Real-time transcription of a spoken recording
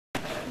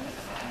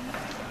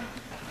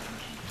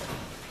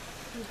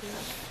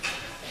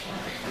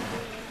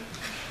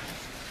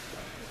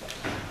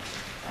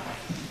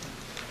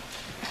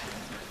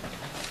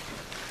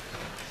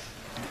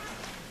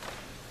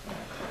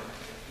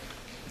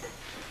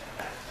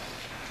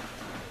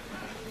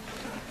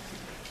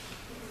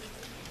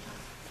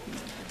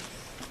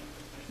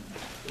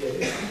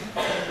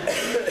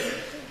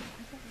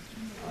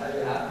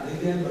We have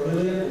lithium,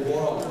 beryllium, and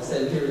boron, the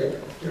same period.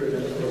 Period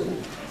number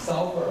 3.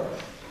 Sulfur,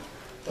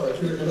 sorry,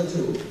 period number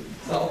 2.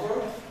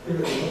 Sulfur,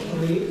 period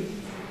number 3.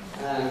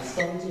 And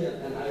strontium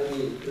and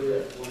iodine,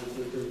 period 1,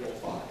 2, 3, 4,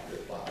 5.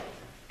 Period 5.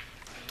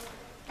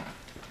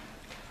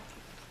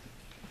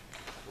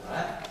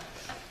 Alright?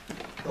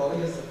 So if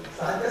the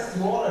size gets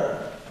smaller,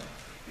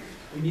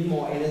 we need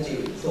more energy.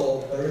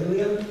 So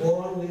beryllium,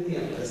 boron,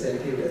 lithium, the same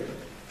period.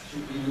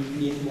 We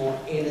need more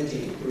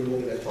energy to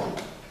remove electron.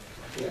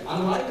 Yeah,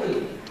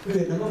 unlikely.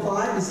 Period number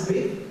 5 is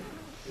big.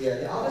 Yeah,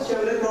 the outer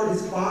shell electron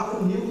is far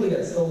from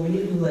nucleus, so we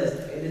need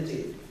less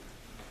energy.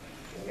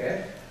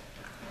 Okay?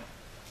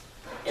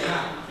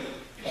 Now,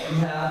 we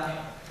have,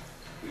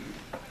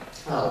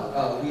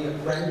 we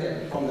rank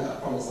them from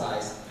the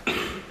size.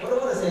 What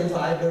about the same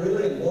size?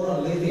 Beryllium,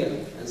 boron,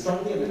 lithium, and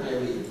strontium and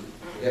iodine.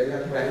 Okay, we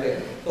have to rank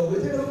them. So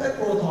we take a look at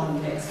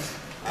proton next.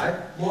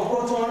 Right? More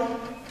proton,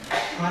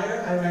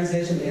 higher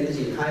ionization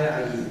energy,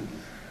 higher IE.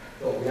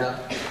 So we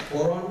have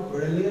boron,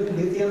 beryllium,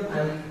 lithium,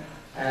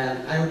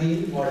 and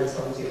iodine, more than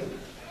strontium.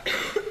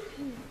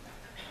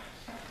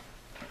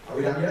 Are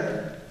we done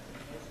yet?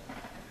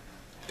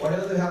 What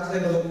else do we have to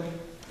take a look?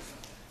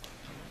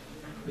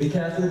 Be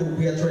careful with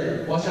weird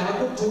trend. Watch out,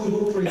 group 2,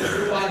 group 3,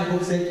 group 5,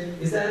 group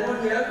 6. Is there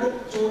anyone here?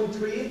 Group 2 and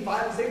 3,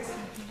 5 and 6?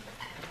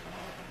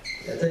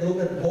 Yeah, take a look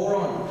at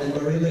boron and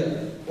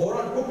beryllium.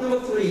 Boron, group number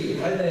 3,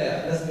 right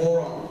there. That's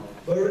boron.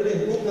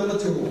 Beryllium, group number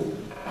 2.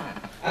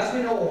 As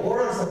we know,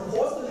 boron is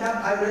supposed to have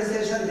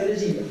ionization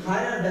energy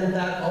higher than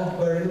that of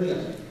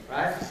beryllium,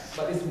 right?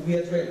 But it's a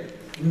weird trend.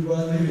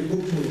 Reverse between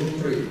group 2 and group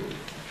 3.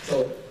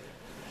 So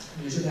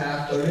you should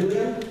have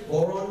beryllium,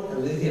 boron,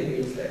 and lithium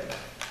instead.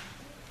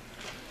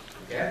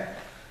 Okay?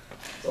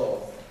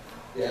 So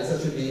the answer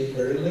should be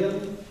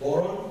beryllium,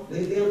 boron,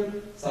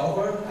 lithium,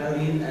 sulfur,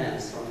 iodine,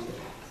 and strontium.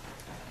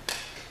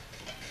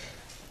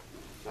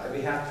 Right,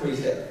 we have 3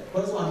 steps.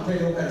 First one,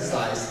 take a look at the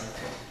size.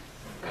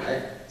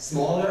 Right?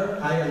 Smaller,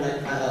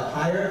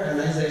 higher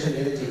ionization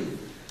energy.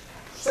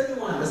 Second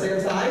one, the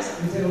same size,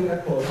 we take a look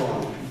at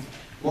proton.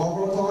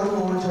 More proton,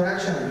 more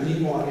interaction, we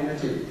need more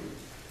energy.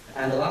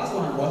 And the last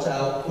one, watch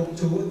out, group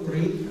 2,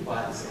 3,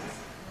 5, and 6.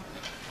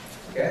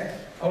 Okay?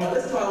 Alright,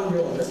 let's try on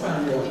your own. Let's try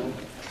on your own.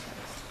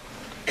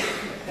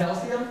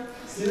 Calcium,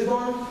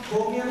 silicon,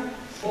 chromium,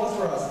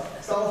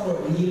 phosphorus,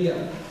 sulfur, and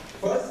helium.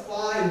 First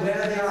find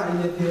where they are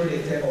in the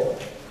periodic table.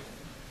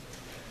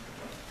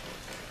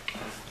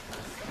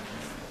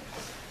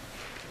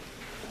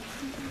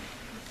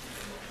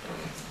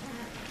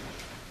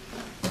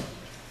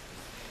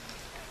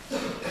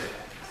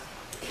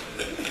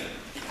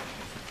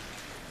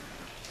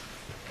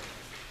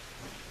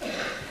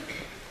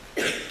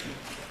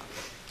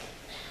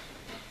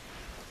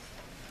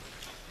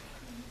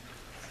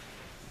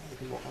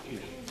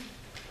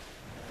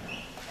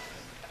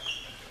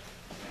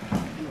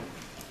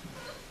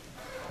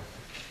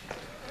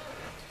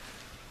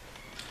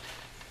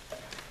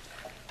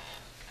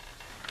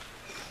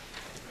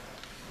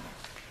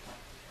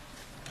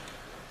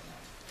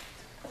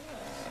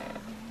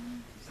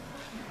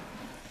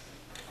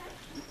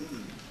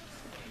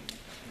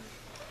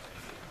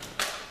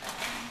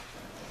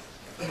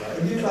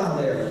 If you found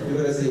there,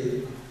 you're going to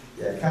see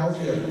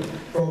calcium,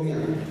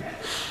 chromium,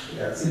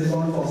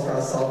 silicon,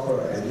 phosphorus,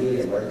 sulfur, and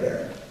helium right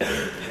there.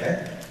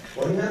 Okay?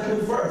 What you have to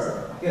do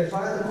first,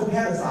 try to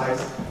compare the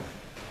size.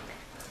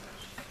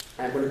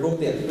 And we'll group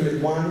them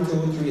with 1,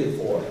 2, 3, and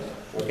 4.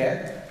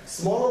 Okay?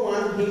 Smaller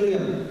one,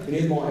 helium, you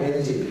need more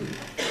energy.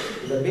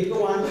 The bigger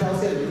one,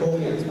 calcium and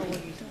chromium,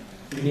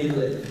 you need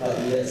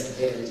less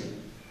energy.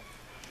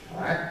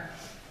 Alright?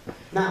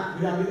 Now,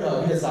 we're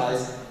done with the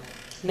size.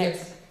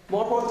 Next.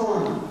 More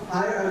proton,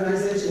 higher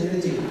ionization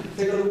energy.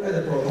 Take a look at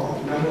the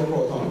proton, number of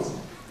protons.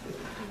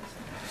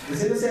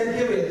 Within the same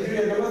period,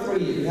 period number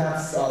 3, we have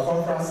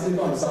phosphorus,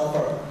 silicon,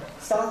 sulfur.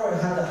 Sulfur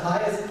has the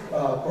highest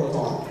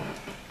proton,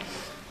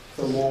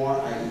 so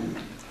more IE.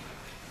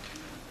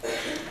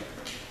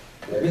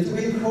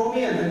 Between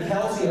chromium and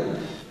calcium,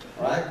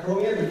 right?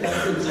 Chromium and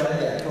calcium is right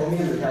there.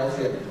 Chromium and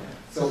calcium.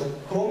 So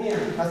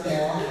chromium has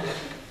more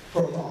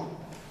proton,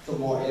 so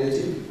more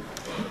energy.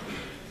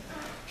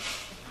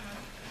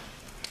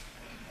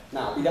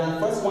 Now, we done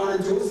first 1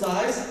 and 2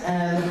 size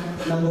and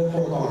number of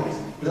protons.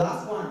 The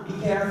last one, be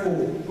careful,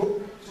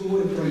 group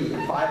 2 and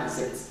 3, 5 and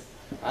 6.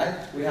 Right?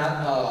 We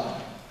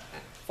have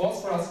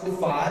phosphorus group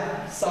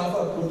 5,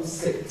 sulfur group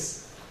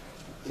 6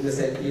 in the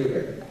same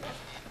period.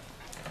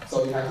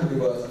 So you have to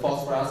reverse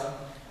phosphorus,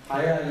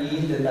 higher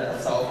IE than that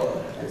of sulfur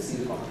and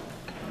silicon.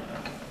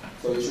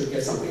 So you should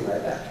get something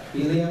like that.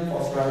 Helium,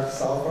 phosphorus,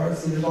 sulfur,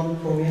 silicon,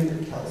 chromium,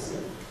 and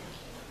calcium.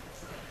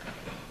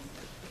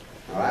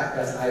 Alright,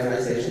 that's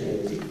ionization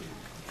energy.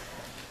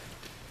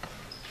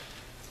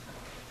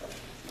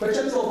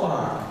 Question so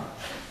far?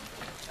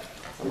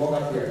 I'm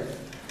going up here.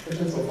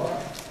 Question so far?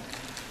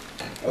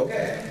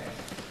 Okay.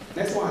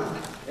 Next one.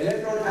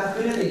 Electron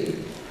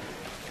affinity.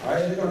 All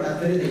right, electron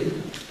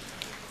affinity.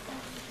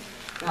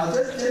 Now,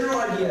 just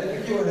general idea,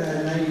 give you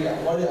an idea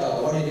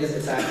what it is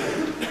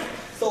exactly.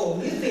 So,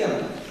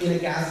 lithium in a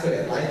gas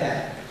phase like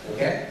that.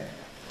 Okay.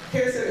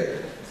 Here's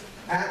it.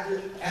 Add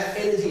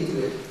energy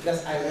to it.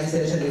 That's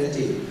ionization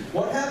energy.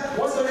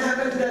 What's going to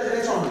happen to that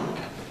electron?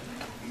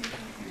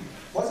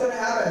 What's going to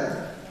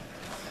happen?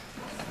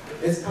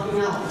 It's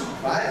coming out,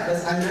 right?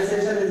 That's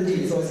ionization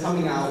energy, so it's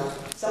coming out.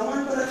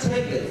 Someone's going to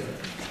take it.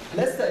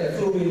 Let's say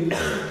fluorine.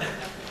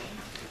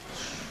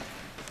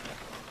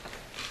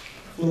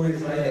 Fluorine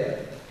is right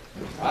there.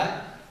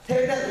 Right?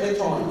 Take that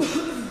electron.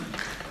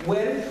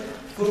 When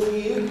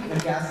fluorine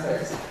and gas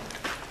phase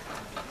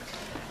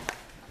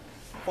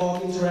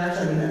form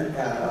interaction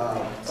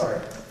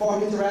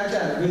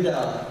with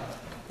the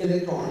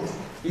electrons,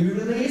 it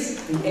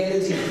releases the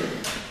energy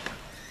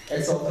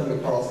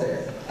exothermic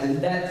process,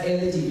 and that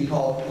energy we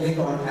call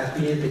electron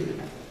affinity.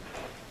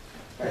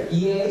 Right?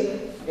 EA,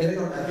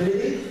 electron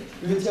affinity,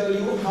 will tell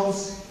you how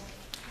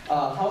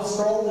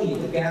strongly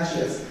the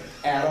gaseous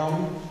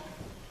atom.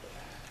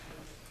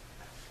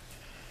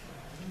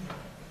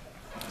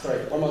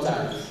 Sorry, one more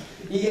time.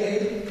 EA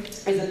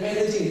is an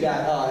energy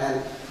that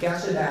a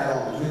gaseous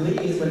atom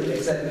releases when it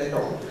accepts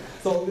electron.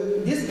 So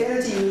this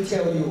energy will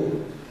tell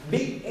you,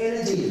 big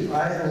energy,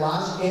 right?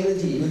 Large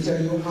energy will tell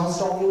you how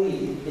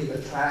strongly it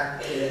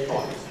attracts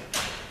electrons.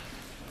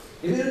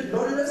 If you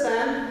don't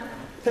understand,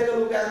 take a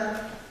look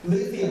at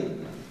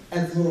lithium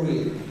and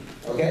fluorine.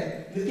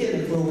 Okay? Lithium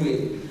and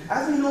fluorine.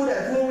 As we know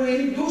that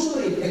fluorine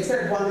usually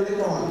accepts one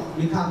electron,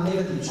 become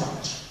negative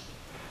charge.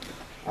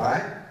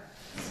 Alright?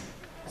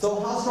 So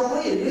how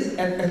strongly it is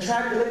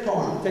attract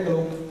electron? Take a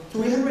look.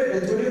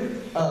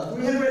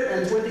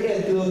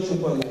 328 kilojoules per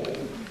mole.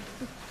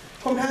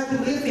 Compared to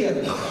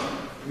lithium,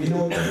 we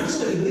know that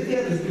usually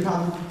lithium is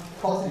become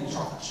positive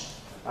charge.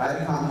 Right?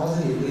 Become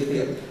positive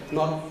lithium,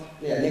 not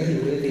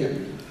negative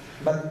lithium.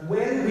 But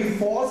when we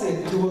force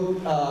it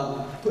to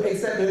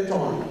accept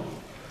electron,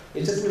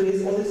 it just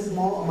releases only a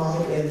small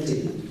amount of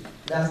energy.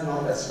 That's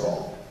not that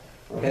strong.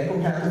 Okay,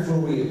 compared to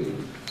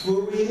fluorine.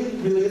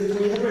 Fluorine releases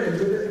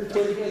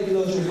 328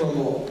 kilojoules per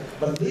mole,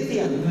 but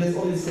lithium releases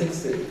only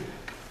 60.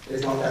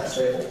 It's not that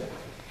stable.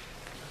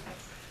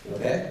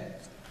 Okay?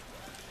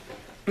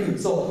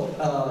 So,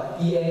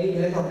 EA,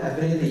 electron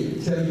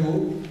affinity, tell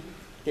you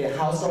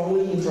how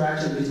strongly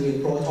interaction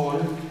between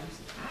proton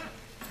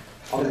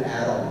of an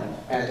atom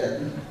and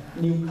the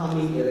new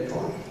coming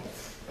electron.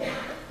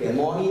 Okay,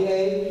 more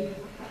EA,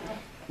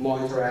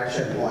 more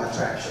interaction, more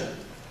attraction.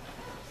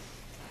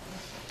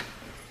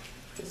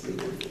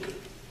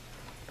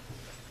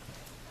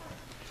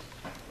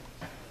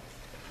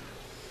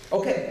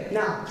 Okay,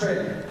 now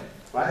trend.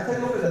 Right? Take a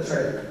look at the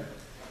trend.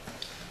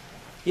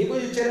 Give you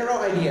a general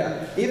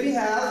idea. If we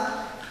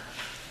have,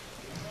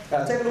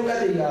 take a look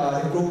at the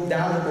group,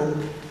 down the group.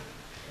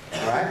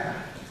 Alright?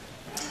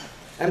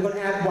 I'm going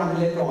to add one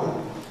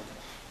electron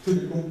to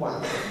the group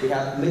 1. We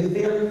have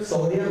lithium,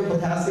 sodium,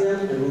 potassium,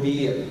 and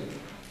rubidium.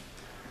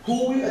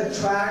 Who will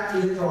attract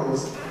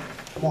electrons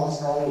more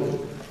strongly?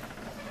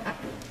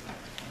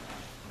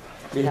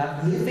 We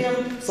have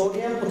lithium,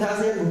 sodium,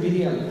 potassium,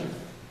 rubidium.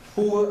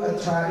 Who will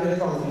attract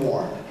electrons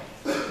more?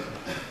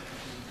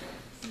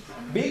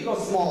 Big or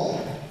small?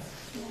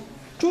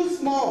 Too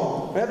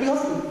small, right?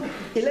 Because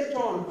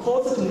electron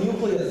closer to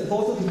nucleus,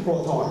 closer to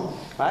proton,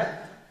 right?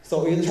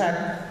 So it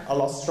attracts a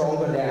lot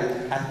stronger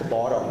than at the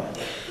bottom.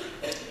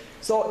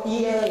 So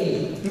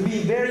EA will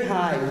be very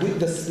high with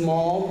the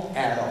small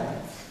atom.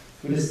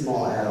 With the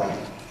small atom.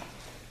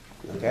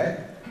 Okay?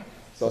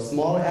 So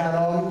small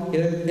atom,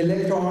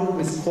 electron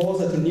is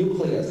closer to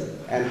nucleus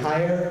and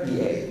higher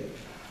EA.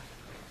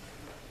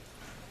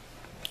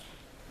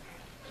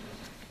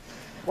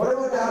 What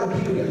about down the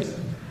period?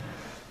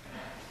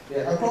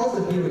 Yeah, across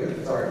the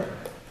period, sorry.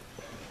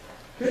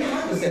 Pretty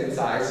much the same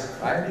size,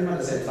 right? Pretty much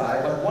the same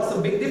size, but what's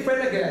the big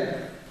difference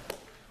again?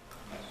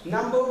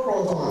 Number of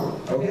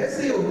proton. Okay,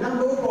 still,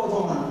 number of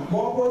proton,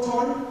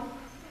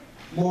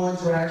 more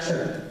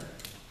interaction.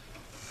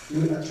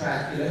 You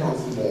attract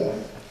electrons more.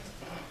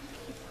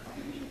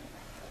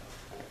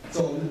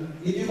 So,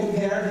 if you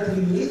compare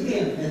between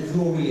lithium and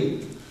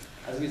fluorine,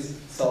 as we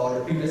saw in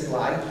the previous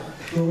slide,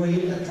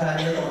 fluorine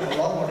attracts electrons a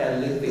lot more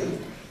than lithium.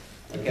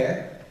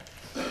 Okay?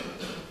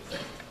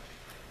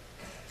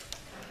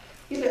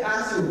 If they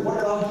ask you, what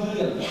about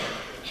helium?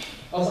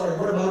 Oh, sorry,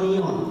 what about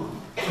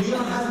neon?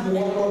 Neon has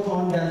more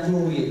proton than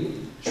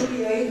fluorine. Should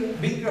be a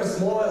bigger or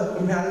smaller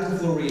compared to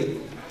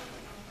fluorine?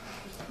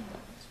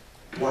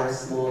 Why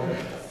smaller?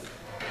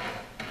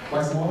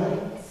 Why smaller?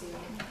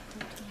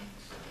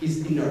 It's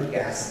inert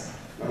gas.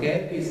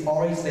 Okay? It's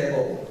already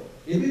stable.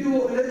 If you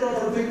do electron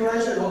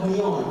configuration of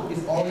neon,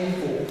 it's already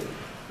full.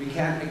 We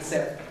can't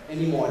accept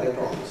any more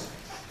electrons.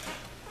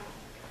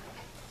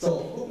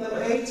 So, group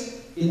number 8,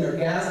 inert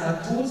gas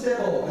are too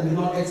stable and do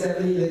not accept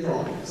any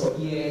electron. So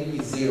EA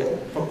is 0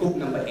 for group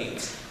number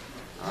 8.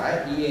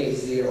 Alright, EA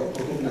is 0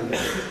 for group number 8.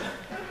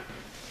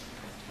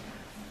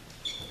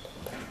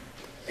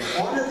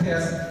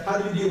 How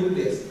do you deal with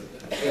this?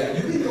 Yeah,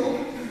 you can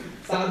go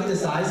start with the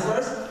size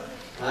first,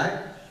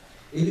 right?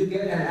 If you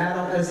get an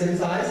atom at the same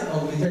size,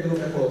 we take a look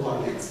at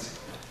proton next.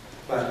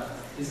 But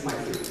this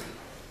might be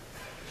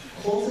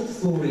closer to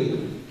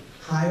fluorine,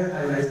 higher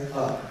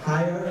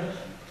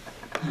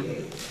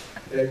EA,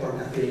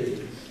 electron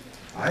affinity.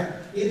 Right?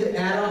 If the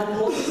atom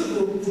closer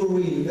to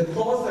fluorine, the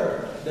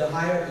closer, the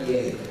higher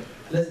EA.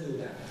 Let's do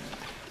that.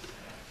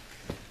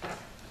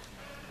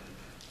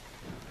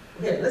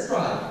 Okay, let's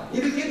try.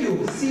 If we give you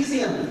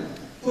cesium,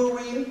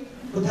 fluorine,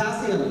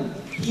 potassium,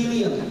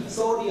 helium,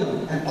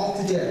 sodium, and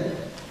oxygen,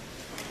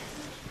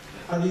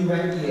 how do you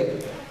rank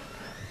EA?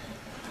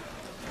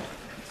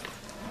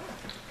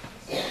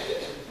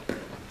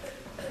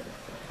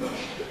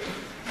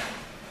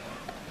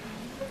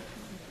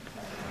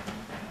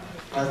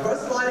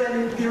 First slide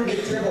and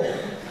periodic table.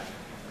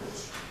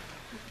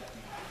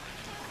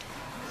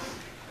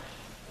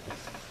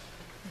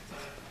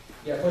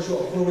 Yeah, for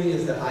sure, fluorine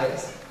is the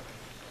highest.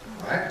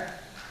 Alright?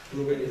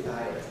 Fluorine is the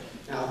highest.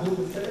 Now,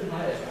 who's the second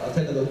highest? I'll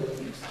take a look.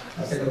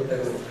 Take a look.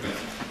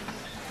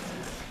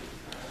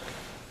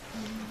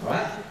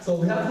 Alright? So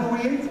we have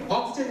fluorine.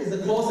 Oxygen is the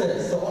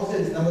closest, so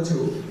oxygen is number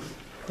 2.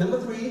 Number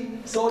 3,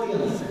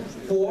 sodium.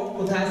 4,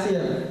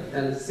 potassium.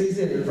 And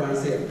cesium and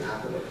francium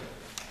afterward.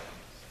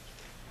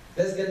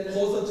 Let's get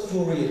closer to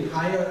fluorine,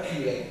 higher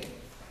EA.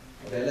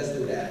 Okay, let's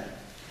do that.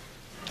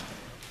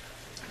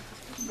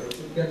 So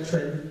we get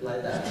trend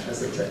like that.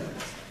 That's a trend.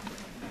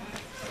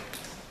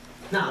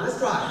 Now let's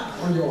try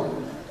on your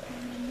own.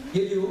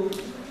 Give you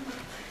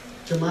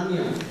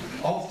germanium,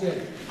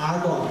 oxygen,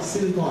 argon,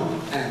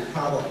 silicon, and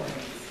carbon.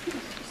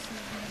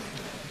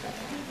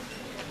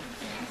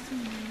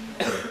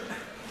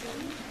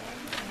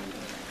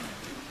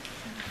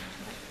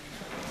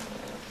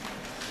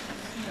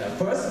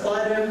 First,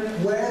 find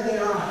them where they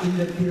are in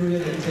the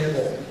periodic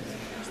table.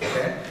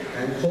 Okay?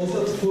 And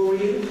closer to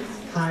fluorine,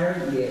 higher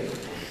EA.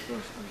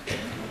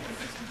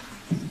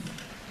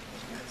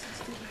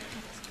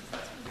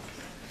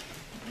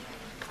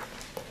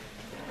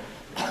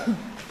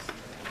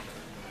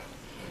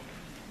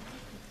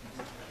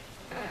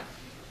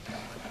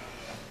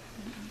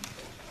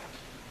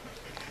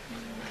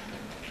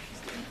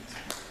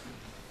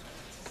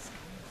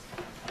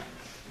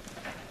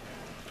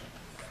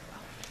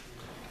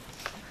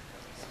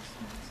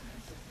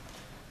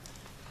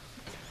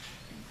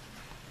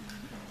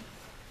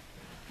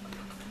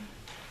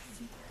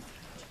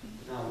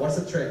 What's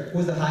the trick?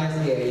 Who's the highest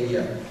EA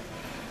here?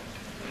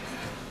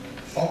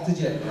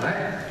 Oxygen,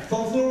 right?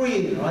 From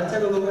fluorine, right?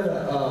 Take a look at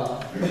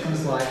the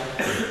slide.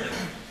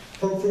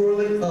 From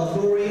fluorine,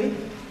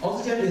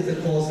 oxygen is the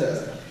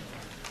closest.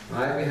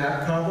 Right? We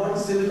have carbon,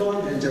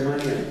 silicon, and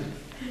germanium.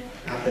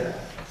 After that.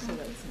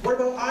 What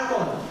about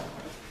argon?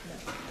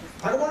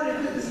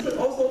 Argon is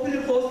also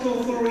pretty close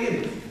to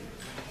fluorine.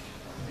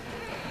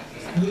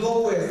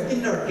 Lowest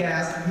inert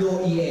gas,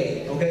 no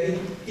EA. Okay?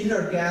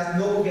 Inert gas,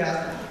 no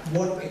gas.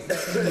 What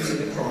exactly is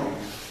the electron?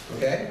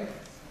 Okay?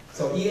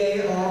 So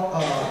EA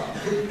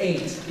of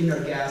 8,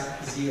 inert gas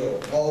 0,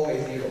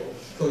 always 0.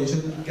 So you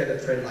should get a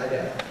trend like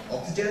that.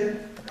 Oxygen,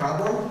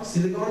 carbon,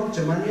 silicon,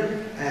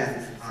 germanium,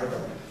 and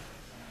argon.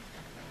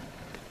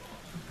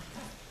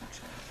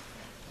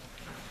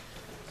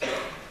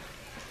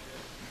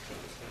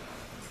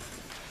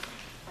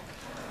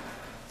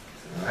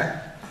 Alright?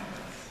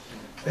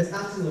 Let's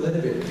ask you a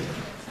little bit.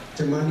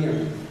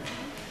 Germanium.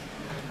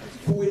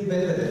 Who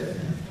invented it?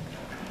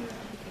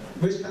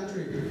 Which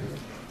country?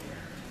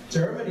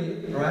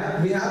 Germany,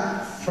 right? We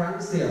have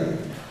francium.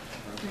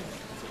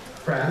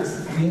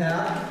 France. We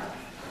have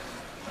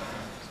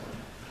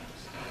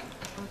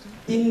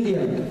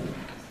Indian.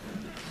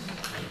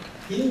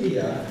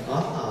 India. We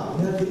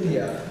have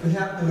India. We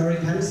have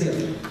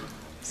Americancium.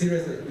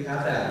 Seriously, we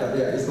have that, but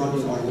yeah, it's not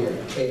in on here.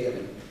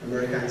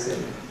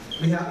 Americancium.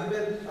 We have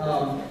even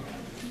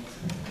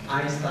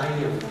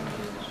Einsteinium.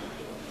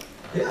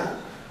 Yeah,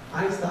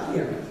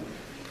 Einsteinium.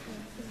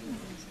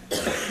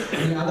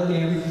 Any other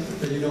name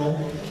that you know?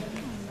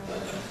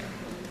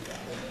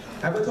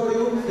 Have I told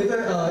you if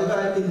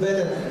I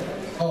invented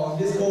or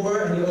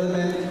discover a new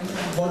element,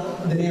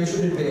 what the name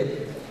should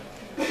be?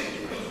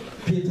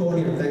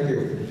 Plutonium. Thank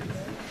you.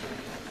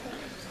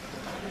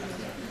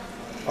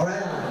 All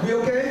right. We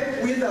okay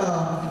with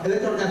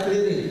electron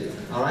affinity?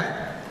 All right.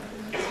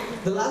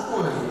 The last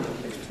one,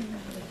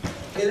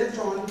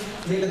 electron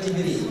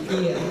negativity,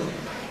 EN.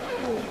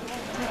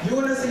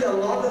 You're gonna see a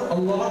lot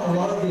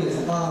of this.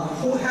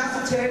 Who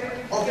has to take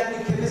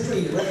organic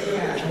chemistry? Raise your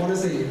hand. I want to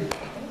see.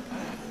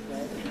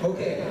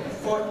 Okay.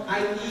 For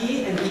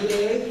IE and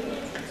EA,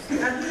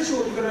 I'm pretty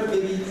sure you're gonna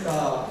maybe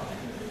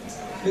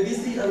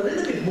see a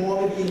little bit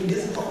more maybe in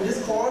this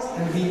course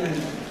and be in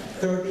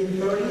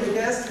 1330, I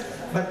guess.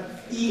 But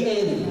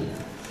EN,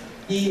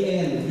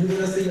 you're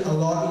gonna see a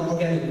lot in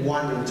organic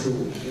 1 and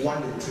 2.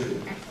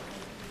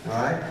 All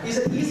right. It's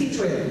an easy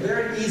trade,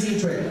 very easy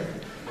trade.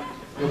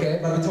 Okay,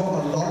 but we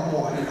talk a lot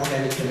more in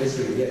organic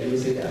chemistry. Yeah, you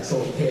see that.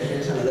 So pay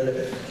attention a little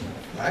bit.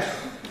 Right?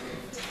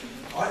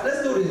 Alright,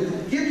 let's do this.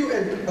 Give you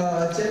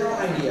a general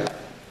idea.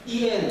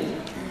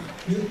 EN.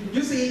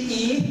 You see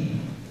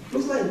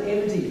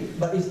energy,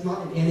 but it's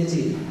not an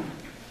energy.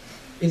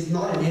 It's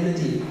not an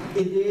energy.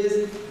 It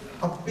is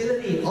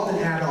ability of an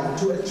atom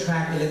to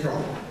attract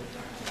electron.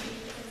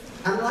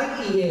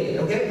 Unlike EA,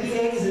 okay?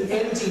 EA is an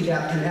energy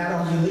that an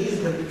atom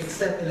releases when it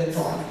accepts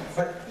electron.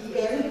 But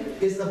EN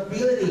is the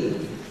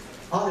ability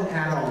of an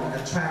atom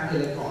to attract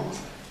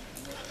electrons.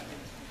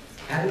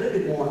 Add a little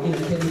bit more in a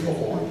chemical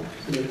bond,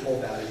 in a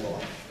covalent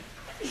bond.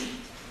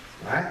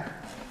 Right?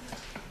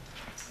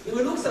 It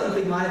will look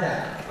something like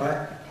that.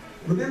 Right?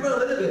 Remember a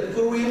little bit,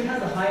 fluorine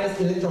has the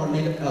highest electron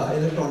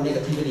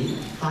negativity,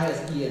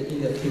 highest EN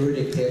in the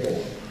periodic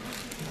table.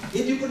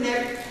 If you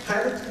connect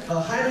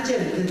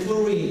hydrogen and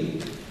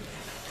fluorine,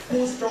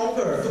 who's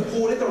stronger to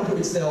pull electron to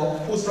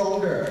itself? Who's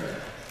stronger?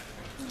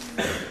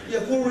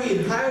 Yeah,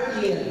 fluorine, higher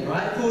EN,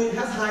 right? Fluorine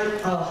has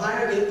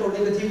higher electron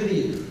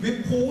negativity.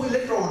 We pull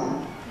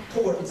electron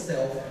toward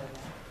itself,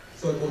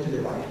 so it goes to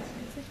the right.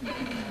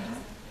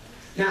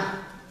 Now,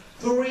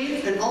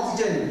 fluorine and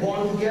oxygen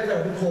bond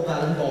together, we call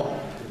covalent bond.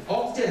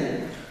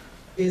 Oxygen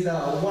is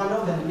one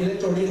of the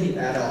electronegative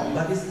atom,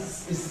 but it's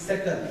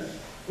second.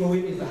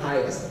 Fluorine is the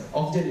highest.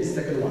 Oxygen is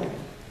the second one,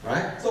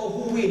 right? So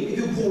who win? If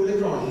you pull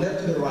electron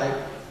left to the right,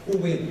 who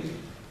win?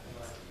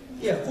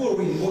 Yeah,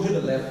 fluorine go to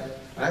the left,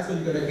 right? So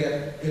you're gonna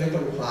get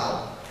electron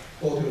cloud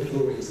go to the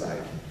fluorine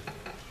side.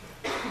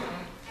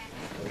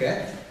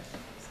 Okay?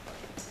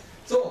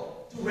 So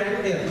to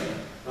rank them,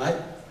 right?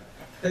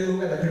 Take a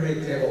look at the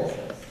periodic table.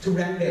 To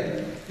rank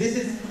them, this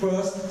is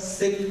first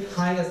 6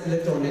 highest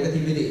electron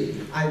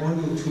negativity. I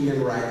want you to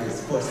memorize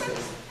this first 6.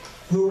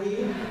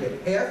 Fluorine,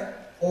 F,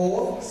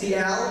 O,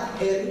 Cl,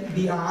 N,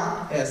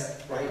 Br,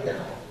 S, write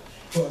down.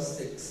 First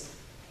 6.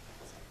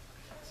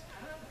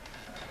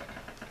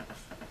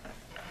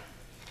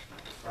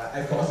 Right,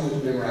 I force you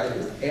to memorize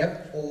this. F,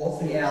 O,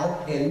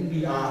 Cl, N,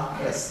 Br,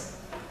 S.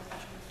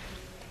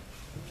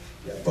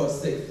 Yeah,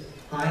 first 6.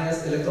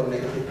 Highest electron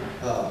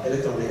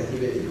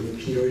negativity in the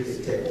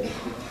periodic table.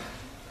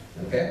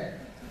 Okay?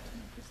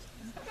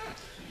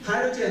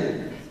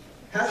 Hydrogen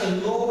has the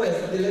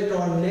lowest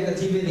electron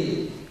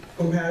negativity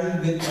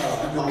comparing with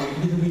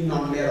between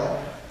non-metal,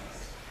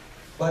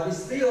 but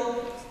it's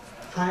still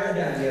higher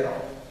than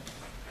metal.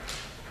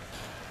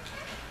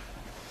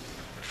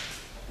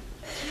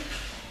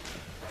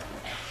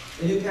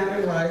 If you can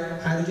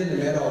memorize hydrogen and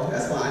metal,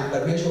 that's fine,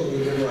 but make sure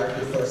you memorize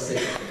the first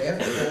 6.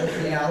 F, O,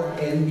 Cl,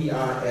 N,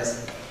 Br,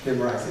 S.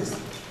 Memorize this.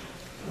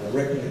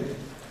 Recommend.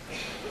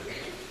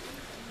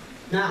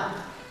 Now,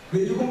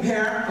 when you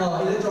compare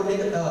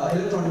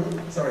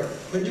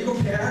when you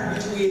compare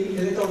between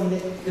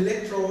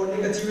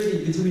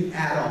electronegativity between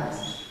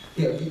atoms,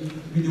 here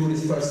we do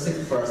this first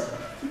 6 first.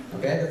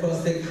 Okay, the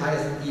first 6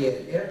 highest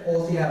EN, F,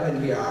 O, Cl,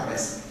 N, Br,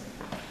 S.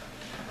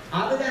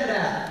 Other than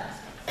that,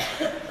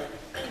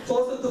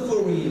 closer to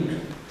fluorine,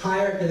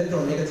 higher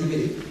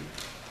electronegativity.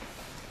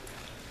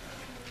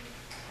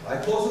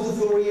 Right, closer to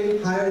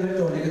fluorine, higher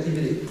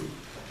electronegativity.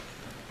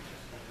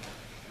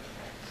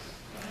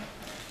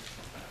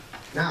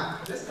 Now,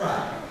 let's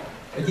try.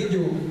 I give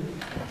you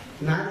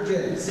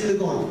nitrogen,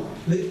 silicon,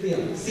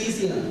 lithium,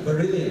 cesium,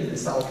 beryllium, and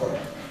sulfur.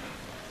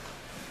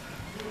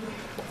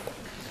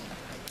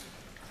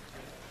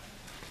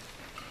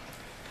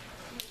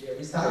 Yeah,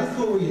 we start with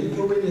fluorine.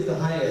 Fluorine is the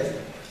highest.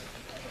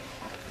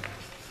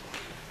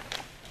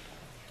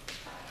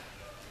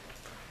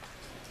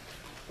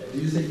 Do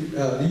you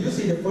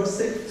see the first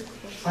 6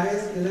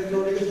 highest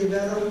electronegative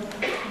atom?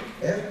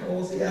 F,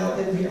 O, Cl,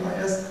 N, Br,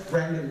 S.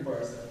 Rank them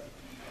first.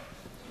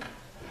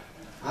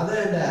 Other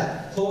than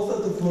that,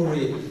 closer to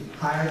fluorine,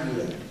 higher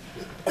EN.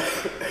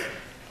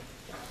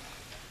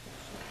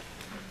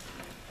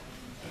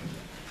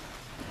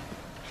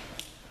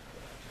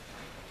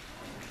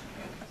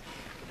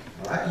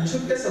 Alright, you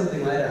should get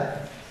something like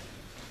that.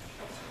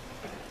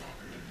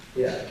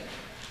 Yeah.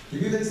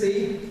 If you can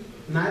see,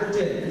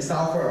 nitrogen and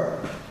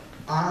sulfur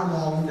are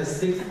among the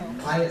 6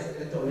 highest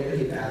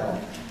electronegative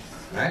atoms.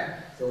 Right?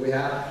 So we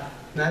have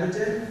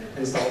nitrogen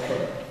and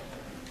sulfur.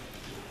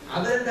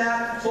 Other than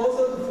that,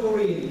 closer to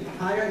fluorine,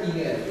 higher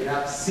EN, we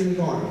have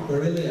silicon,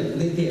 beryllium,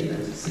 lithium,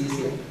 and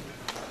cesium.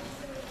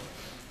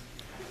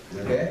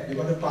 Okay? You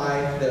want to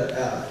find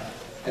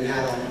an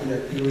atom in the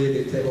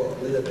periodic table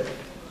a little bit.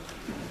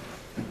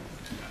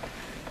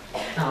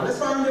 Now let's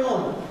find your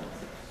own.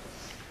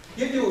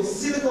 Give you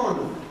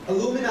silicon,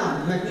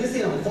 aluminum,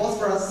 magnesium,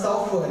 phosphorus,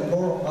 sulfur, and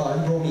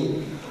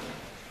bromine.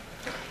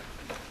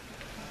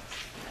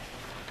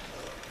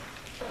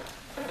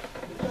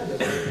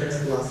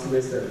 That's last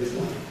semester, this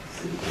one.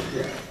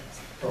 Yeah,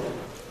 probably.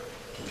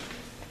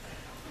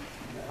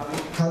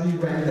 How do you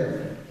rank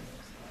them?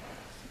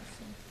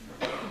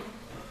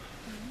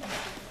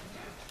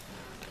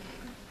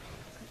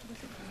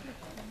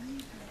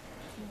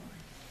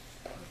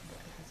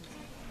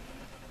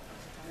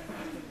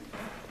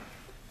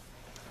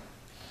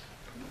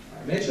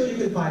 Make sure you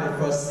can find the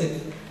first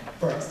 6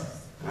 first.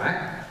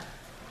 Alright?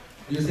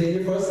 Do you see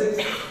any first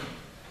 6?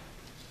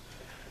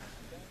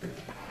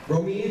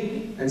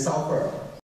 Bromine and sulfur.